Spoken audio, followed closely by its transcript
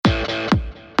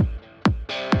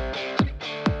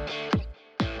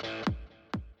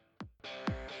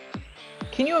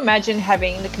Can you imagine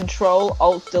having the Control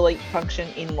Alt Delete function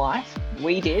in life?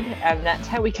 We did, and that's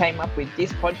how we came up with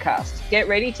this podcast. Get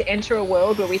ready to enter a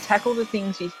world where we tackle the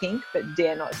things you think but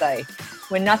dare not say,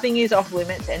 where nothing is off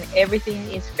limits and everything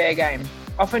is fair game.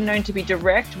 Often known to be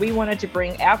direct, we wanted to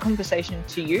bring our conversation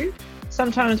to you.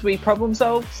 Sometimes we problem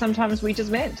solve, sometimes we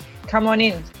just vent. Come on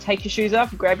in, take your shoes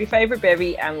off, grab your favourite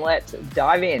bevy, and let's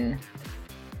dive in.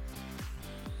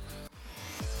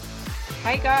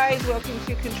 Hey guys, welcome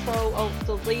to Control Alt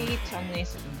Delete on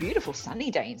this beautiful sunny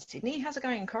day in Sydney. How's it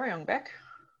going, Corey? I'm back.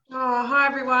 Oh, hi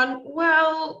everyone.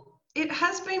 Well, it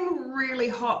has been really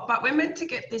hot, but we're meant to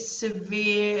get this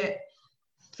severe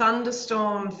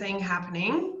thunderstorm thing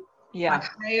happening. Yeah. Like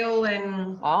hail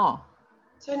and... Oh.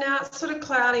 So now it's sort of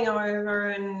clouding over,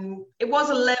 and it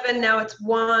was 11, now it's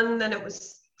 1, then it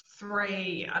was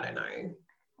 3. I don't know.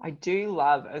 I do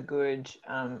love a good,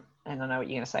 and I know what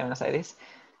you're going to say when I say this,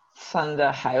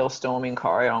 thunder hailstorm in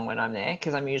Corryong when I'm there,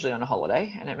 because I'm usually on a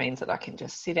holiday, and it means that I can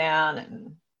just sit down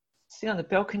and sit on the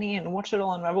balcony and watch it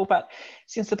all unravel. But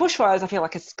since the bushfires, I feel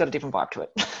like it's got a different vibe to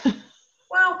it.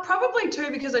 Well, probably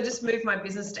too, because I just moved my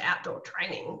business to outdoor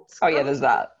training. Oh yeah, there's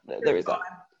that. There is that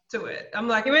to it. I'm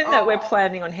like, given that we're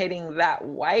planning on heading that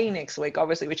way next week,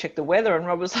 obviously we checked the weather and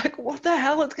Rob was like, what the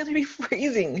hell, it's going to be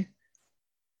freezing.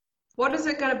 What is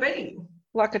it going to be?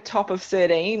 Like a top of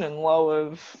 13 and low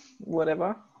of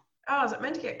whatever. Oh, is it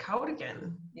meant to get cold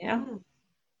again? Yeah.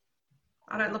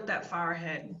 I don't look that far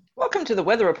ahead. Welcome to the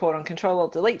weather report on Control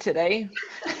Alt Delete today.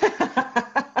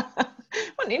 What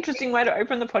an interesting way to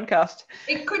open the podcast.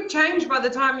 It could change by the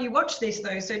time you watch this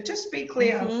though, so just be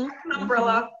clear. Pack an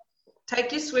umbrella,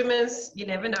 take your swimmers, you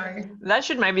never know. That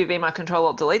should maybe be my Control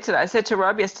Alt Delete today. I said to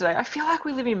Rob yesterday, I feel like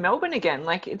we live in Melbourne again.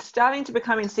 Like it's starting to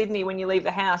become in Sydney when you leave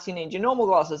the house, you need your normal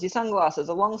glasses, your sunglasses,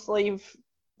 a long sleeve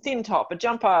thin top, a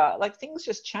jumper, like things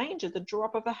just change at the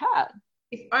drop of a hat.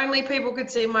 If only people could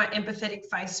see my empathetic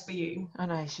face for you. I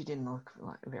know, she didn't look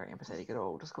like very empathetic at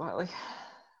all, just quietly.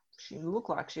 She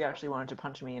looked like she actually wanted to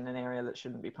punch me in an area that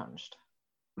shouldn't be punched.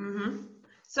 Mm-hmm.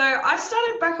 So I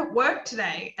started back at work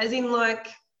today, as in like,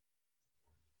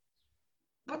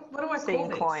 what do I call Seeing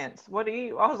this? clients. What do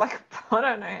you, I was like, I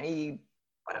don't know how you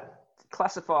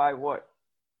classify what.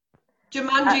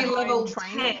 Jumanji level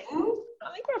training. 10.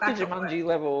 I think we're up to Jumanji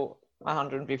level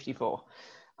 154.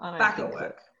 Back at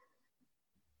work.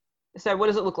 So what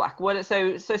does it look like?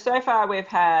 So far we've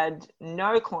had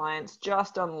no clients,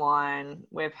 just online.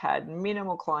 We've had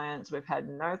minimal clients. We've had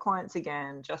no clients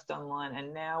again, just online.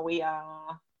 And now we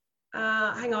are...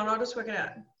 hang on, I'll just work it out.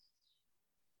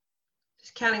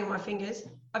 Just counting on my fingers.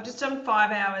 I've just done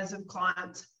 5 hours of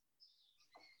clients.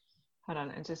 Hold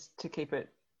on, and just to keep it...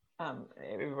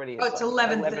 everybody... Oh, it's like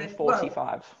 11:45.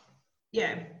 Well,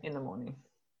 yeah. In the morning.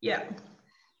 Yeah.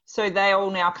 So they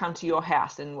all now come to your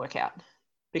house and work out.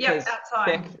 Because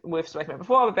Beck, we've spoken about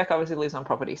before, but Beck obviously lives on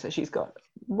property, so she's got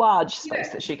large space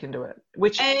that she can do it.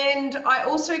 And I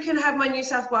also can have my New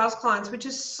South Wales clients, which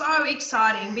is so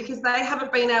exciting because they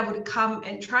haven't been able to come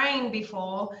and train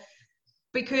before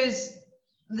because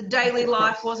the daily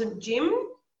life wasn't gym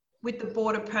with the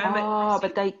border permit. Oh,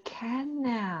 but they can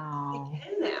now. They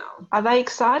can now. Are they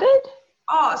excited?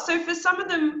 Oh, so for some of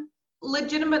them,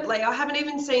 legitimately, I haven't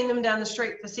even seen them down the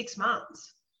street for 6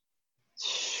 months.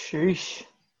 Sheesh.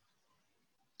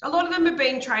 A lot of them have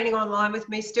been training online with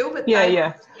me still, but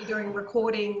they're doing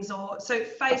recordings or so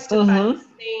face-to-face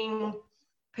seeing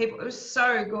people. It was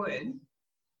so good.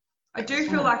 I do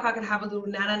feel like I could have a little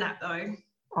nana nap though.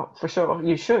 Oh, for sure.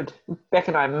 You should. Beck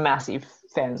and I are massive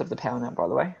fans of the power nap, by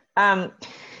the way.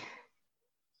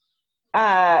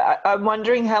 I'm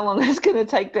wondering how long it's going to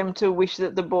take them to wish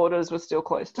that the borders were still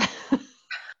closed.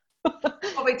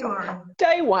 Probably tomorrow.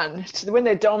 Day one, when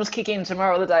their DOMs kick in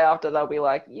tomorrow or the day after, they'll be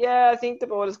like, yeah, I think the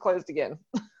border's closed again.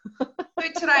 So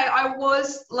today I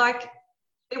was like,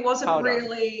 it wasn't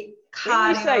really cardio.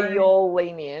 When you say you're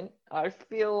lenient, I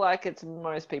feel like it's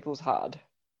most people's hard.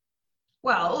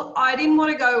 Well, I didn't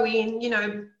want to go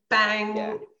in,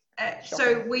 bang. Yeah.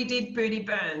 So we did booty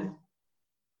burn.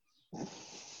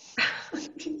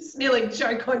 Just nearly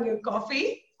choke on your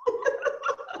coffee.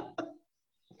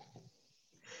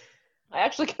 I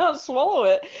actually can't swallow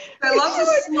it. I love the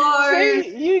slow.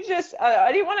 You just,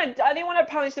 I didn't want to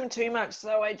punish them too much,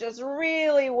 so I just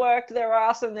really worked their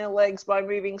ass and their legs by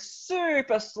moving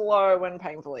super slow and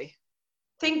painfully.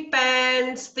 Think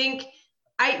bands, think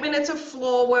 8 minutes of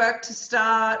floor work to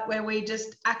start where we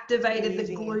just activated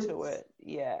the glutes. Into it.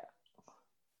 Yeah.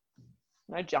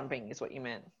 No jumping is what you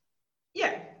meant.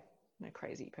 Yeah. No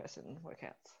crazy person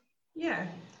workouts. Yeah.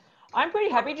 I'm pretty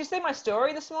happy. Did you see my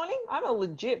story this morning? I'm a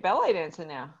legit ballet dancer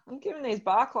now. I'm giving these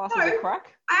bar classes a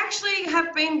crack. I actually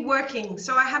have been working,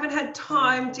 so I haven't had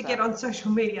time to get on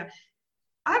social media.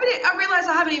 I realized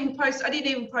I didn't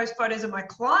even post photos of my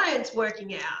clients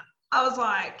working out. I was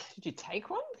like... Did you take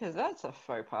one? Because that's a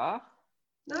faux pas.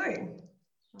 No.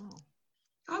 Oh.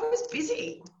 I was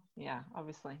busy. Yeah,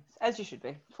 obviously. As you should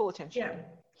be. Full attention.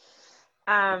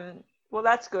 Yeah. Well,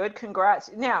 that's good. Congrats.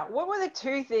 Now, what were the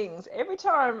two things every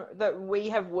time that we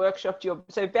have workshopped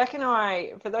so Beck and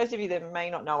I, for those of you that may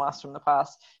not know us from the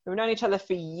past, we've known each other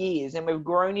for years and we've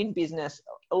grown in business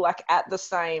like at the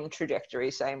same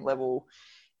trajectory, same level.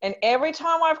 And every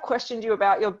time I've questioned you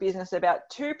about your business, about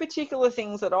two particular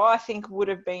things that I think would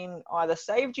have been either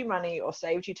saved you money or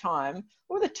saved you time,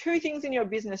 what were the two things in your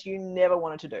business you never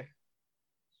wanted to do?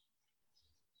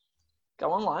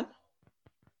 Go online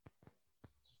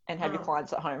and have your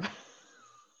clients at home.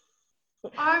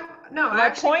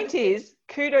 My point is,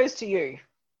 kudos to you.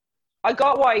 I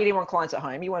got why you didn't want clients at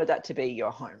home. You wanted that to be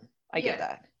your home. I get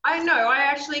that. I know. I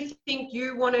actually think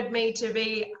you wanted me to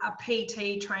be a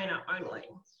PT trainer only.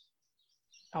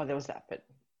 Oh, there was that, but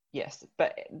yes.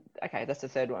 But okay, that's the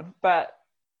third one. But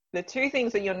the two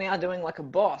things that you're now doing like a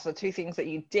boss are two things that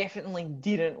you definitely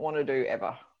didn't want to do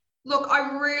ever. Look,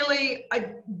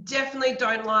 I definitely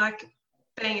don't like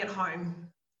being at home.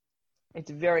 It's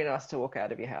very nice to walk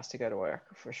out of your house to go to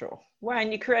work, for sure. Wow,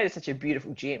 and you created such a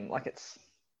beautiful gym. Like it's...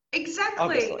 Exactly.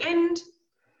 Obviously. And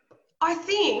I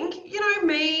think,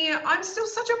 me, I'm still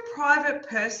such a private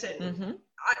person. Mm-hmm.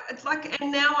 It's like,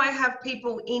 and now I have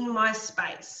people in my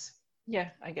space.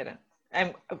 Yeah, I get it.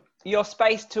 And your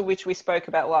space to which we spoke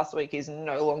about last week is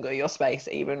no longer your space,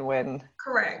 even when...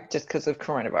 Correct. Just because of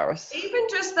coronavirus. Even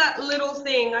just that little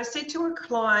thing, I said to a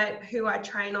client who I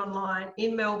train online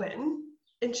in Melbourne,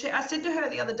 and I said to her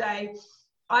the other day,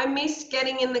 I miss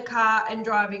getting in the car and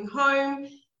driving home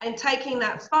and taking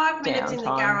that 5 minutes in the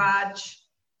garage,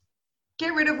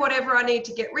 get rid of whatever I need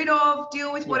to get rid of,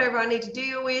 deal with whatever I need to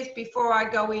deal with before I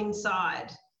go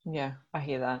inside. Yeah, I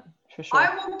hear that for sure.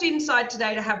 I walked inside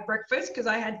today to have breakfast because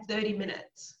I had 30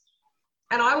 minutes.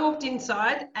 And I walked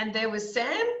inside and there was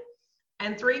Sam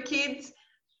and 3 kids.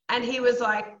 And he was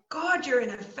like, God, you're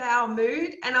in a foul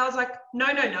mood. And I was like, no.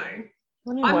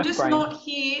 I'm just not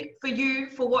here for you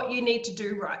for what you need to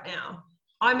do right now.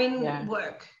 I'm in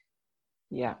work.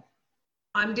 Yeah.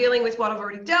 I'm dealing with what I've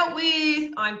already dealt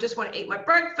with. I just want to eat my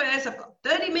breakfast. I've got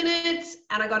 30 minutes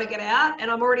and I got to get out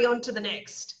and I'm already on to the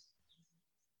next.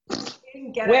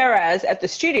 Whereas at the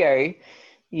studio,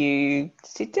 you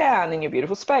sit down in your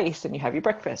beautiful space and you have your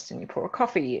breakfast and you pour a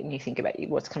coffee and you think about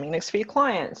what's coming next for your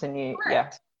clients and you,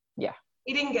 yeah.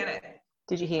 He didn't get it.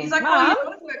 Did you hear? He's like, oh,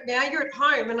 you're at work now, you're at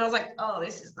home. And I was like, oh,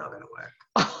 this is not going to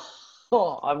work.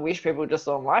 Oh, I wish people just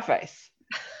saw my face.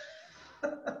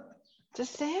 Does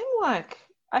Sam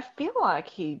I feel like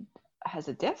he has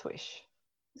a death wish.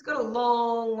 He's got a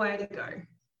long way to go.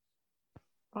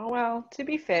 Oh, well, to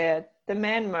be fair, the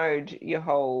man mowed your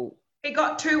whole... He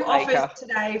got 2 offers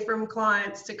today from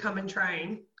clients to come and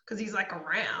train because he's like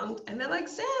around and they're like,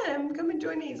 Sam, come and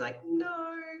join me. He's like, no.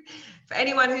 For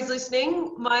anyone who's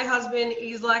listening, my husband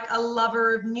is like a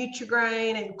lover of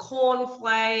Nutri-Grain and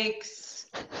cornflakes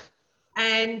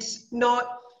and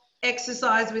not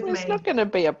exercise with me. It's not going to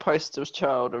be a poster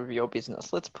child of your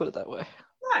business. Let's put it that way.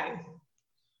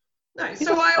 No. He's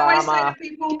so I always say to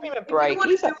people, give him a break.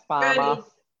 He's a farmer.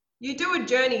 You do a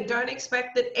journey. Don't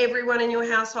expect that everyone in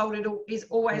your household is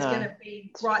always going to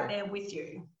be right there with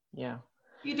you. Yeah.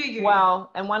 You do you.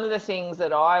 Well, and one of the things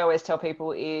that I always tell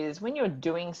people is when you're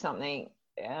doing something,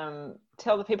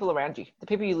 tell the people around you, the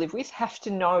people you live with have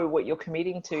to know what you're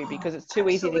committing to because it's too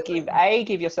easy to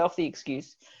give yourself the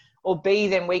excuse, or B,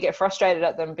 then we get frustrated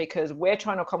at them because we're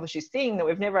trying to accomplish this thing that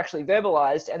we've never actually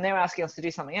verbalized and they're asking us to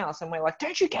do something else. And we're like,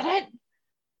 don't you get it?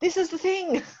 This is the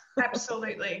thing.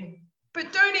 Absolutely.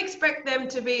 But don't expect them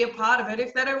to be a part of it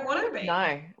if they don't want to be.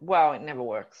 No. Well, it never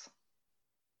works.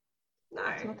 No.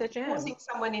 It's not their jam. Forcing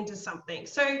someone into something.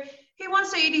 So he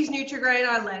wants to eat his Nutri-Grain.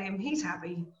 I let him. He's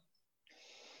happy.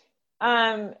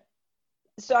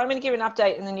 So I'm going to give an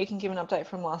update and then you can give an update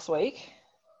from last week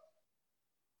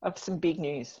of some big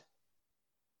news.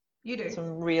 You do?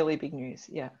 Some really big news,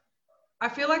 yeah. I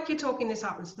feel like you're talking this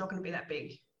up and it's not going to be that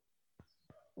big.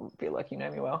 I feel like you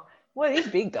know me well. Well, it is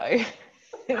big though.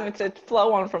 It's a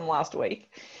flow on from last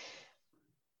week.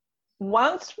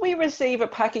 Once we receive a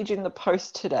package in the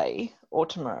post today or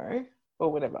tomorrow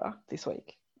or whatever this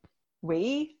week,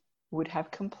 we would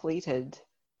have completed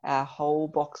our whole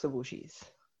box of Wooshies.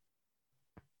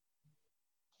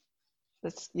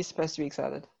 You're supposed to be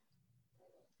excited.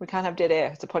 We can't have dead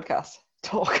air. It's a podcast.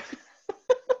 Talk.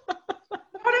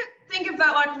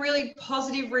 that like really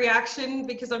positive reaction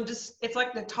because it's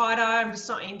like the tie-dye, I'm just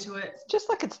not into it. It's just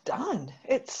like it's done.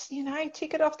 It's,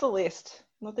 tick it off the list.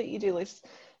 Not that you do lists,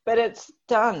 but it's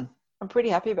done. I'm pretty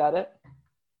happy about it.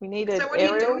 We needed So what do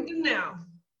you do with them now?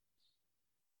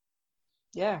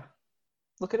 Yeah.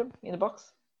 Look at them in the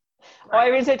box. Right. I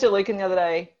even said to Lucan the other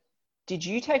day, did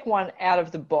you take one out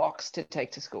of the box to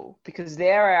take to school? Because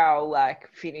they're our like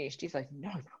finished. He's like,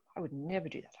 no, I would never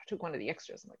do that. I took one of the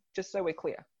extras. I'm like, just so we're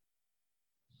clear.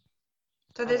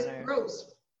 So there's rules.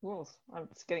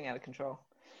 It's getting out of control.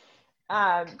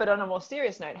 But on a more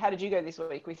serious note, how did you go this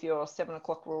week with your 7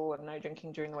 o'clock rule and no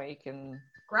drinking during the week? And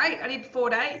great. I did 4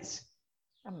 days.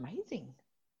 Amazing.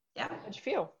 Yeah. How'd you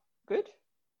feel? Good?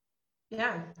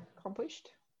 Yeah. Accomplished?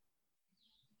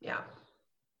 Yeah.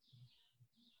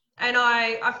 And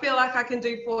I feel like I can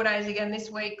do 4 days again this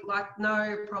week, like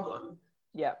no problem.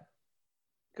 Yeah.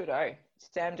 Good-o.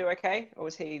 Sam do okay? Or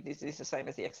is this the same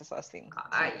as the exercise thing?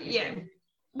 Yeah.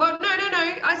 Well, no.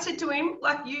 I said to him,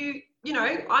 like I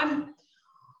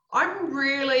have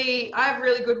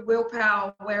really good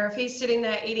willpower where if he's sitting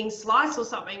there eating slice or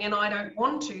something and I don't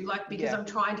want to, like because I'm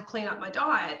trying to clean up my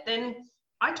diet, then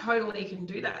I totally can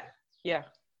do that. Yeah.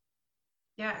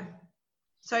 Yeah.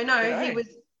 So no,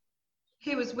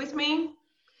 he was with me.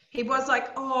 He was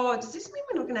like, oh, does this mean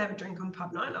we're not going to have a drink on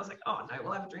pub night? And I was like, oh, no,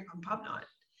 we'll have a drink on pub night.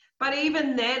 But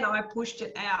even then, I pushed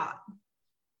it out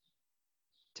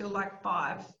till like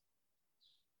 5.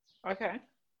 Okay,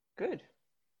 good.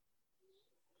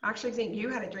 I actually think you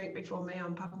had a drink before me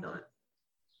on pub night.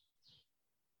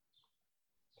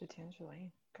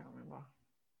 Potentially. Can't remember.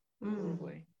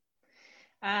 Probably.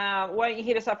 Why don't you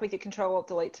hit us up with your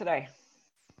Control-Alt-Delete today?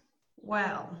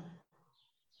 Well,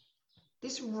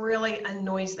 this really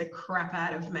annoys the crap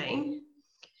out of me.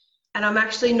 And I'm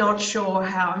actually not sure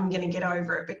how I'm going to get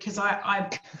over it because I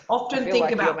often think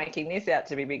like about... you're making this out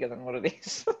to be bigger than what it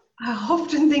is. I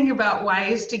often think about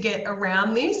ways to get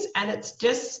around this and it's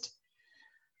just...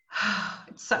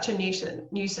 it's such a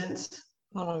nuisance.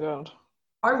 Oh, my God.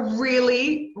 I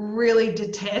really, really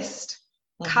detest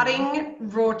cutting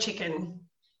raw chicken.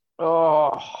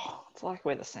 Oh, it's like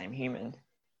we're the same human.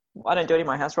 I don't do it in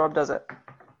my house. Rob does it.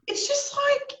 It's just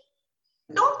like,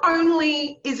 not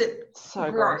only is it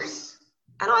so gross,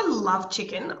 and I love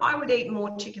chicken. I would eat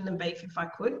more chicken than beef if I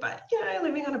could, but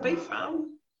living on a beef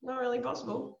farm, not really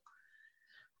possible.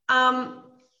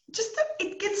 Just that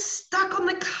it gets stuck on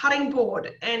the cutting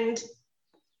board and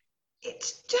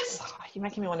it's just... You're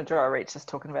making me want to draw a reach just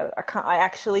talking about it. I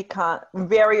actually can't.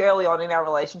 Very early on in our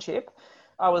relationship,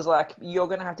 I was like, you're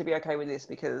going to have to be okay with this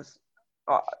because...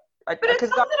 But it's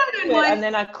not that I don't like... And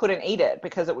then I couldn't eat it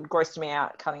because it would gross me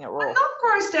out cutting it raw. I'm not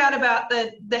grossed out about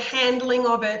the handling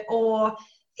of it or...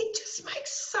 It just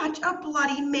makes such a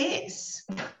bloody mess.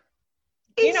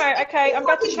 Okay, I'm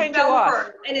about to change your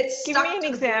life. And it's Give me an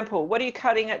example. What are you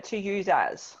cutting it to use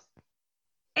as?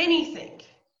 Anything.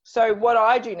 So what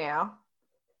I do now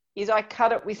is I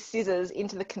cut it with scissors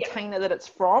into the container that it's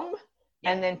from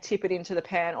and then tip it into the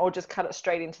pan or just cut it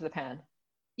straight into the pan.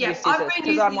 Yeah, I've been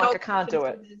using I can't do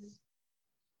it.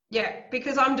 Yeah,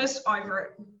 because I'm just over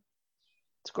it.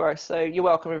 It's gross. So you're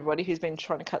welcome, everybody who's been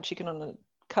trying to cut chicken on the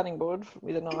cutting board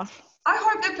with a knife. I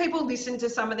hope that people listen to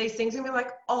some of these things and be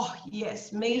like, oh,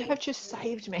 yes, me. You have just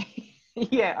saved me.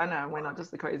 Yeah, I know. We're not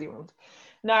just the crazy ones.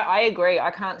 No, I agree.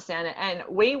 I can't stand it. And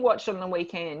we watched on the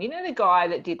weekend, the guy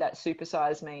that did that Super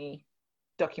Size Me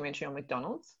documentary on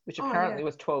McDonald's, which apparently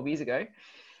was 12 years ago.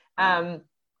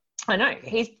 I know.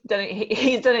 He's done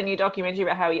a new documentary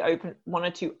about how he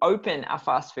wanted to open a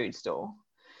fast food store.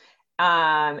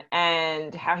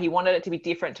 And how he wanted it to be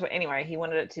different he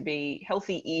wanted it to be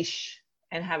healthy-ish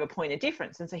and have a point of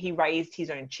difference. And so he raised his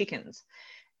own chickens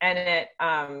and it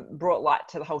brought light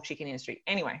to the whole chicken industry.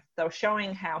 Anyway, they were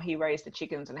showing how he raised the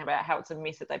chickens and about how it's a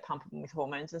myth that they pump them with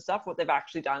hormones and stuff. What they've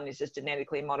actually done is just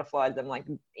genetically modified them, like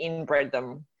inbred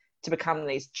them to become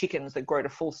these chickens that grow to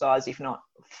full size, if not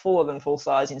fuller than full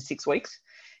size in 6 weeks.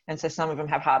 And so some of them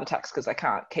have heart attacks because they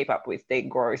can't keep up with their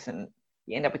growth and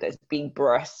you end up with those big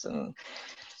breasts and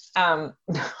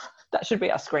that should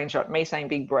be our screenshot, me saying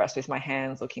big breasts with my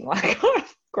hands looking like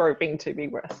groping 2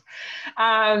 big breasts.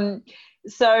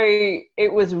 So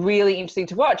it was really interesting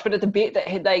to watch, but at the bit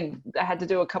that they had to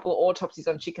do a couple of autopsies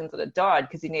on chickens that had died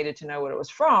because he needed to know what it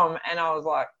was from. And I was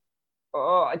like,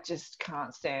 oh, I just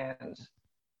can't stand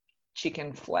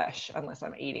chicken flesh unless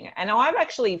I'm eating it. And I've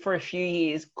actually for a few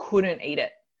years couldn't eat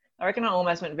it. I reckon I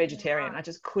almost went vegetarian. I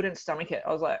just couldn't stomach it.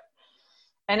 I was like,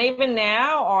 and even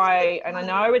now, I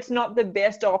know it's not the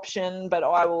best option, but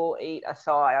I will eat a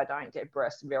thigh. I don't get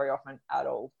breast very often at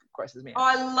all. grosses me out.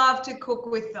 I love to cook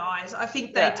with thighs. I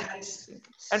think they taste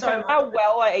and so for how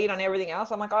well I eat on everything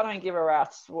else, I'm like, I don't give a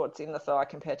rat's what's in the thigh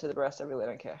compared to the breast. I really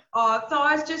don't care. Oh,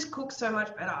 thighs just cook so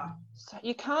much better. So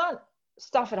you can't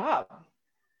stuff it up.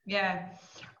 Yeah.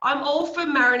 I'm all for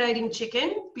marinating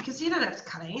chicken because you don't have to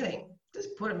cut anything.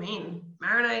 Just put them in,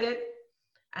 marinate it,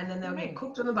 and then they'll get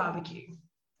cooked on the barbecue.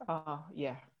 Oh,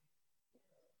 yeah.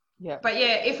 Yeah. But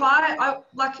yeah, if I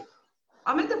like,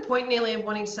 I'm at the point nearly of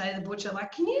wanting to say to the butcher,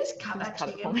 like, can you just cut that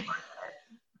chicken?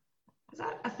 Is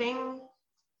that a thing?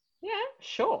 Yeah,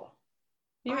 sure.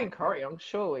 You're in Corryong,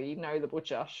 surely you know the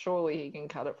butcher. Surely he can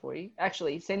cut it for you.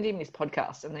 Actually, send him this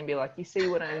podcast and then be like, you see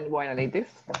why I need this?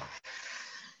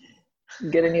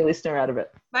 Get a new listener out of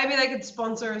it. Maybe they could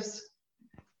sponsor us.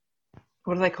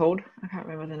 What are they called? I can't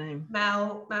remember the name.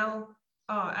 Mal. Oh,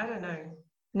 I don't know.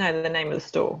 No, the name of the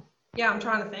store. Yeah, I'm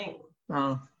trying to think.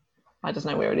 Oh, I just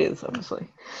know where it is, obviously.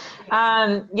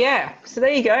 Yeah, so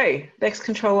there you go. Bex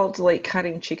Control-Alt-Delete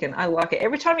cutting chicken. I like it.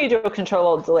 Every time you do a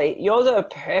Control-Alt-Delete, yours are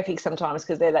perfect sometimes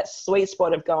because they're that sweet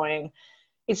spot of going,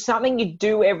 it's something you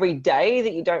do every day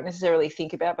that you don't necessarily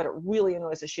think about, but it really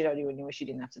annoys the shit out of you when you wish you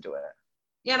didn't have to do it.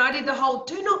 Yeah, and I did the whole,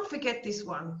 do not forget this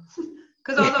one.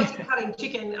 Because I was obviously cutting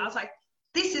chicken. I was like,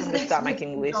 this is next. Start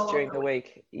making lists during the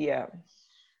week. Yeah.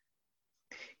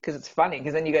 Because it's funny,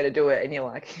 because then you go to do it and you're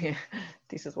like, yeah,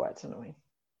 this is why it's annoying.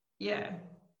 Yeah.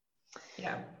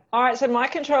 Yeah. All right, so my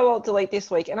Control-Alt-Delete this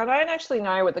week, and I don't actually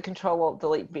know what the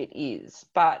Control-Alt-Delete bit is,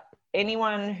 but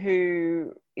anyone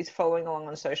who is following along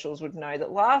on socials would know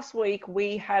that last week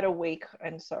we had a week,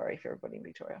 and sorry for everybody in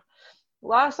Victoria,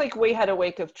 last week we had a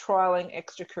week of trialling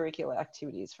extracurricular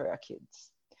activities for our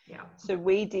kids. Yeah. So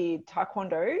we did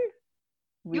Taekwondo.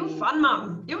 You were fun,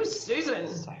 Mum. It was Susan.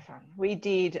 So fun. We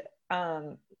did,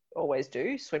 always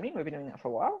do, swimming. We've been doing that for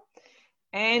a while.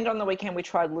 And on the weekend, we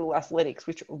tried Little Athletics,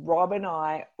 which Rob and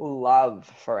I love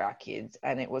for our kids.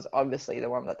 And it was obviously the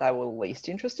one that they were least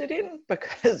interested in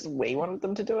because we wanted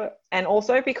them to do it. And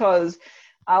also because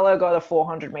Arlo got a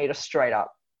 400-meter straight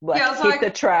up. Hit the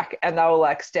track and they were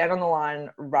like, stand on the line,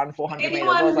 run 400 meters.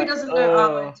 Anyone who doesn't know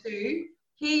Arlo too,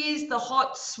 he is the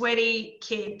hot, sweaty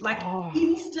kid.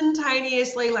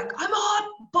 Instantaneously, like, I'm hot,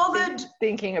 bothered.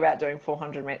 Thinking about doing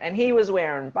 400 meters. And he was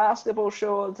wearing basketball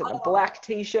shorts and a black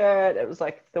t-shirt. It was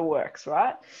like the works,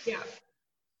 right? Yeah.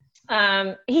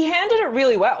 He handled it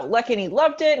really well. And he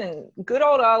loved it. And good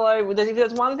old Arlo. If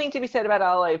there's one thing to be said about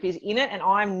Arlo, if he's in it and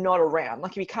I'm not around,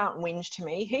 if he can't whinge to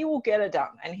me, he will get it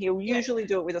done. And he'll usually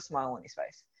do it with a smile on his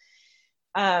face.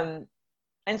 And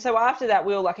so after that,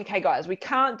 we were like, okay, guys, we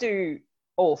can't do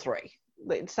all three.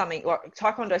 It's something like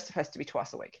Taekwondo is supposed to be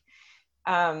twice a week.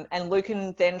 And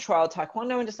Lucan then trialed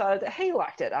Taekwondo and decided that he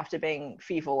liked it after being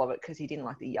fearful of it because he didn't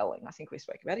like the yelling. I think we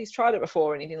spoke about it. He's tried it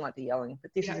before and he didn't like the yelling,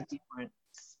 but this is a different,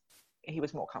 he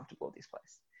was more comfortable at this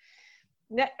place.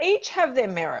 Now, each have their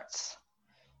merits,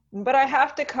 but I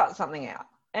have to cut something out.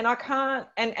 And I can't,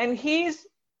 and here's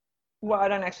why I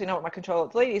don't actually know what my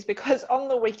Control-Alt-Delete is, because on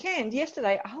the weekend,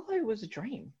 yesterday, Arlo was a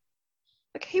dream.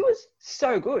 He was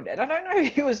so good. And I don't know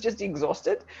if he was just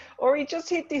exhausted or he just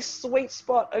hit this sweet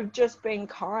spot of just being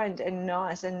kind and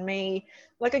nice and me.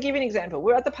 I'll give you an example.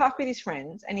 We were at the park with his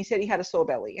friends and he said he had a sore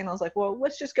belly. And I was like, well,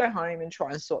 let's just go home and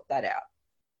try and sort that out.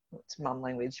 It's mum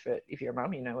language for if you're a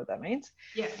mum, you know what that means.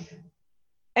 Yeah.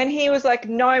 And he was like,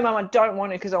 no, Mum, I don't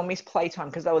want to because I'll miss playtime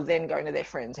because they were then going to their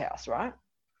friend's house, right?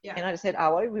 Yeah. And I just said,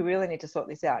 Arlo, we really need to sort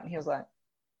this out. And he was like,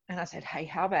 and I said, hey,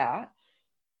 how about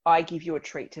I give you a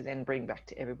treat to then bring back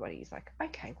to everybody? He's like,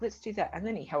 okay, let's do that. And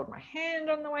then he held my hand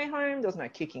on the way home. There was no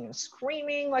kicking and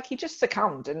screaming. He just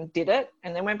succumbed and did it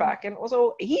and then went back and it was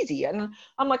all easy. And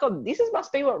I'm like, oh,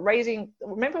 must be what raising,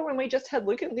 remember when we just had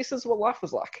Lucan? This is what life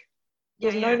was like.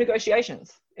 There's no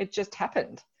negotiations. It just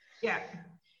happened. Yeah.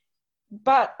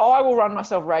 But I will run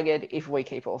myself ragged if we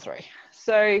keep all three.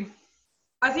 So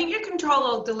I think your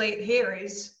Control-Alt-Delete here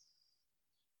is,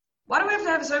 why do we have to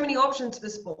have so many options for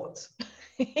sports?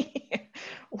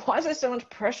 Why is there so much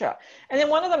pressure? And then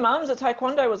one of the mums at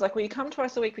Taekwondo was like, well, you come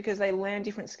twice a week because they learn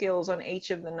different skills on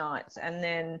each of the nights. And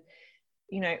then,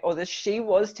 she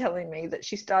was telling me that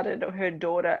she started her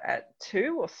daughter at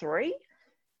 2 or 3.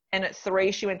 And at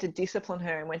 3, she went to discipline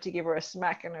her and went to give her a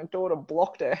smack and her daughter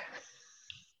blocked her.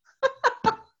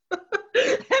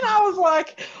 And I was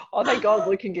like, oh, thank God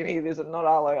Lucan can hear this and not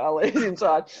Arlo. Arlo is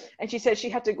inside. And she said she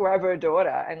had to grab her daughter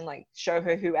and show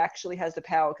her who actually has the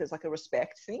power because a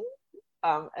respect thing.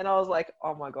 And I was like,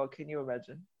 oh my God, can you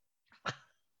imagine?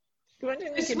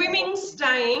 The swimming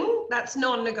staying, that's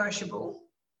non-negotiable.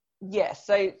 Yes,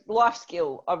 so life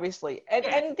skill, obviously.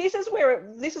 And this is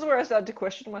where I started to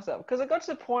question myself because I got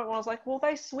to the point where I was like, well,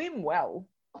 they swim well.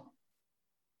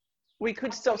 We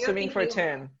could stop swimming for a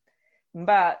term.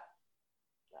 But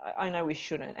I know we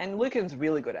shouldn't. And Lucan's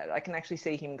really good at it. I can actually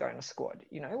see him going to squad,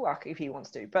 like if he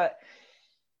wants to. But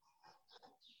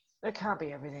it can't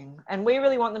be everything. And we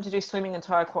really want them to do swimming and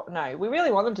taekwondo. No, we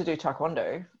really want them to do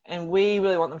taekwondo. And we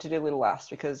really want them to do little lass,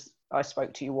 because I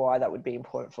spoke to you why that would be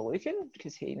important for Lucan,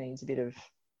 because he needs a bit of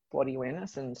body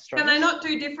awareness and strength. Can they not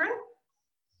do different?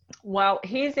 Well,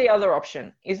 here's the other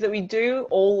option, is that we do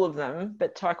all of them,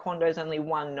 but taekwondo is only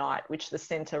one night, which the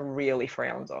centre really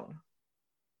frowns on.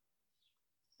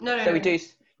 No.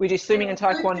 We do swimming and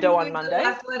taekwondo on Monday.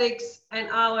 Athletics and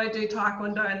Arlo do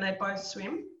taekwondo and they both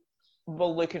swim.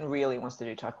 Well, Lucan really wants to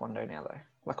do taekwondo now,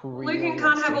 though. Lucan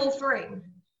can't have all three.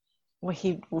 Well,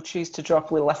 he will choose to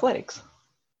drop little athletics.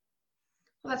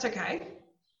 Well, that's okay.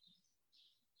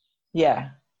 Yeah.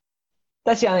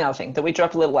 That's the only other thing, that we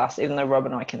drop a little lass, even though Rob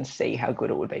and I can see how good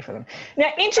it would be for them.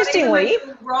 Now, interestingly...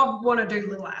 Rob want to do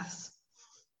little lass.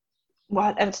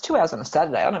 Well, and it's 2 hours on a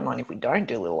Saturday. I don't mind if we don't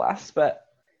do little lass, but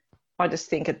I just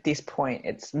think at this point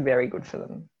it's very good for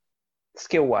them,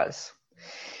 skill-wise.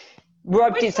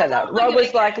 Rob did say that. Rob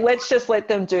was like, let's just let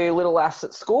them do little lass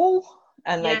at school,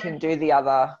 and they can do the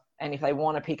other, and if they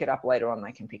want to pick it up later on,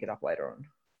 they can pick it up later on.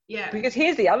 Yeah. Because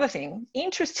here's the other thing.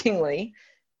 Interestingly,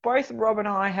 both Rob and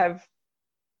I have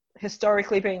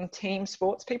historically been team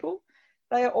sports people.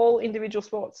 They are all individual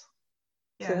sports.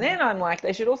 Yeah. So then I'm like,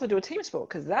 they should also do a team sport,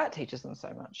 because that teaches them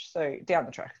so much. So down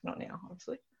the track, not now,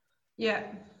 obviously. Yeah.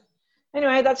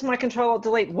 Anyway, that's my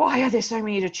Control-Alt-Delete. Why are there so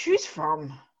many to choose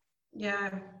from? Yeah.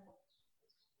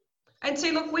 And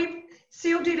see, look,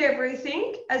 Seal did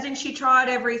everything, as in she tried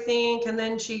everything, and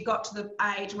then she got to the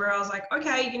age where I was like,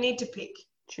 okay, you need to pick.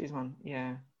 Choose one,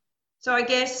 yeah. So I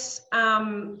guess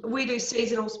we do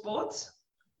seasonal sports.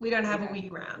 We don't have a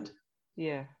year round.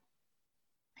 Yeah.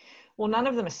 Well, none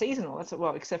of them are seasonal.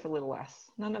 Except for Little Lass.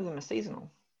 None of them are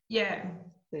seasonal. Yeah.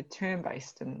 They're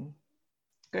term-based and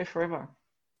go forever.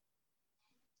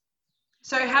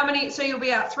 So so you'll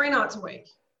be out 3 nights a week?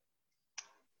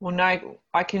 Well, no,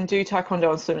 I can do taekwondo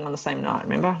and swimming on the same night,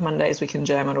 remember? Mondays we can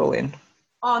jam it all in.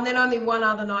 Oh, and then only one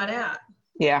other night out?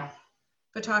 Yeah.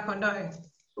 For taekwondo?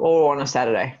 Or on a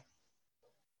Saturday.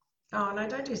 Oh, no,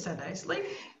 don't do Saturdays. Leave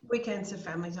weekends to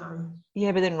family time.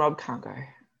 Yeah, but then Rob can't go.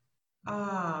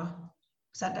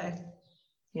 Saturday.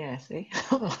 Yeah, see?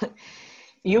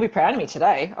 You'll be proud of me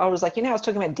today. I was like, I was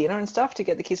talking about dinner and stuff to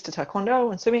get the kids to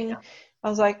taekwondo and swimming. Yeah. I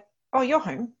was like, oh, you're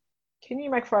home. Can you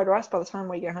make fried rice by the time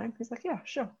we get home? He's like, yeah,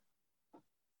 sure.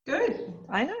 Good.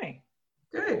 I know.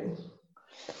 Good.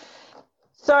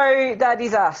 So that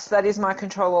is us. That is my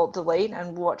Control-Alt-Delete,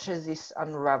 and watch as this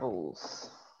unravels.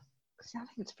 See, I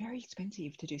think it's very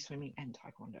expensive to do swimming and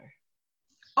taekwondo.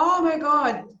 Oh my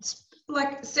God.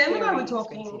 Like Sam and I were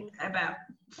talking about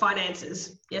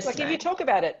finances yesterday. Like if you talk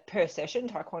about it per session,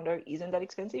 taekwondo isn't that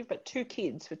expensive, but 2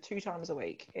 kids for 2 times a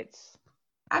week, it's...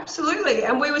 Absolutely.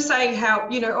 And we were saying how,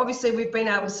 obviously we've been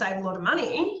able to save a lot of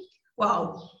money.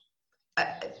 Well,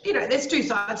 there's 2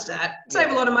 sides to that.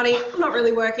 Save a lot of money, not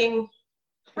really working.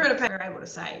 We're able to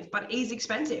save, but it is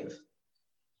expensive.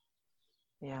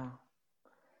 Yeah.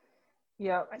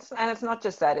 Yeah, and it's not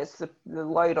just that, it's the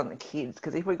load on the kids,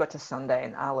 because if we got to Sunday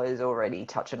and Arlo's already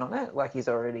touching on it, like he's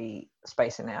already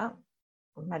spacing out,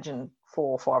 imagine 4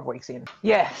 or 5 weeks in.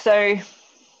 Yeah, so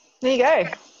there you go.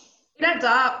 It adds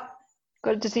up.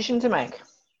 Got a decision to make.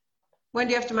 When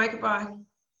do you have to make it by?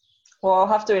 Well, I'll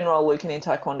have to enroll Lucan in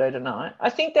taekwondo tonight. I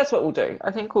think that's what we'll do.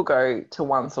 I think we'll go to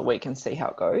once a week and see how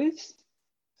it goes.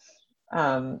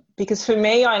 Because for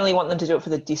me, I only want them to do it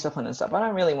for the discipline and stuff. I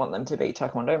don't really want them to be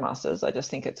taekwondo masters. I just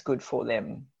think it's good for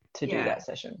them to do that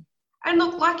session. And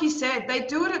look, like you said, they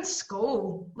do it at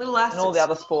school. Little assets. And all the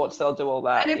other sports, they'll do all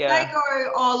that. And if they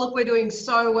go, oh, look, we're doing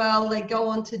so well, they go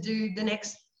on to do the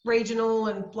next regional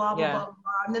and blah, blah, blah, blah.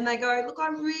 And then they go, look, I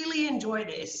really enjoy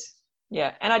this.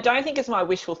 Yeah, and I don't think it's my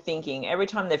wishful thinking. Every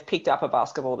time they've picked up a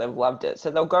basketball, they've loved it. So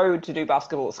they'll go to do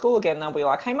basketball at school again. They'll be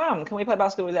like, hey, Mum, can we play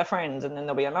basketball with our friends? And then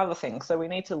there'll be another thing. So we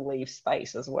need to leave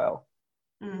space as well.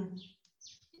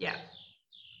 Yeah.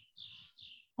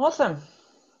 Awesome.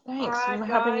 Thanks. Right, I'm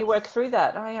helping you work through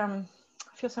that. I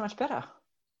feel so much better.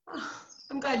 Oh,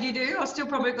 I'm glad you do. I've still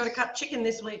probably got to cut chicken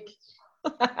this week.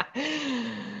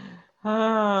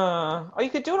 Oh, you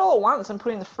could do it all at once and put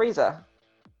it in the freezer.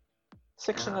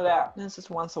 Section it out. And it's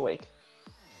just once a week.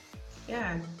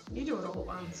 Yeah, you do it all at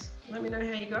once. Let me know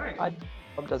how you go.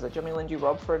 Rob does it. Do you want me to lend you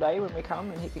Rob for a day when we come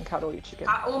and he can cut all your chicken?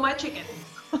 All my chicken.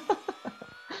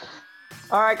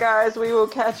 All right, guys. We will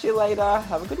catch you later.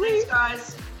 Have a good week.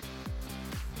 Thanks, guys.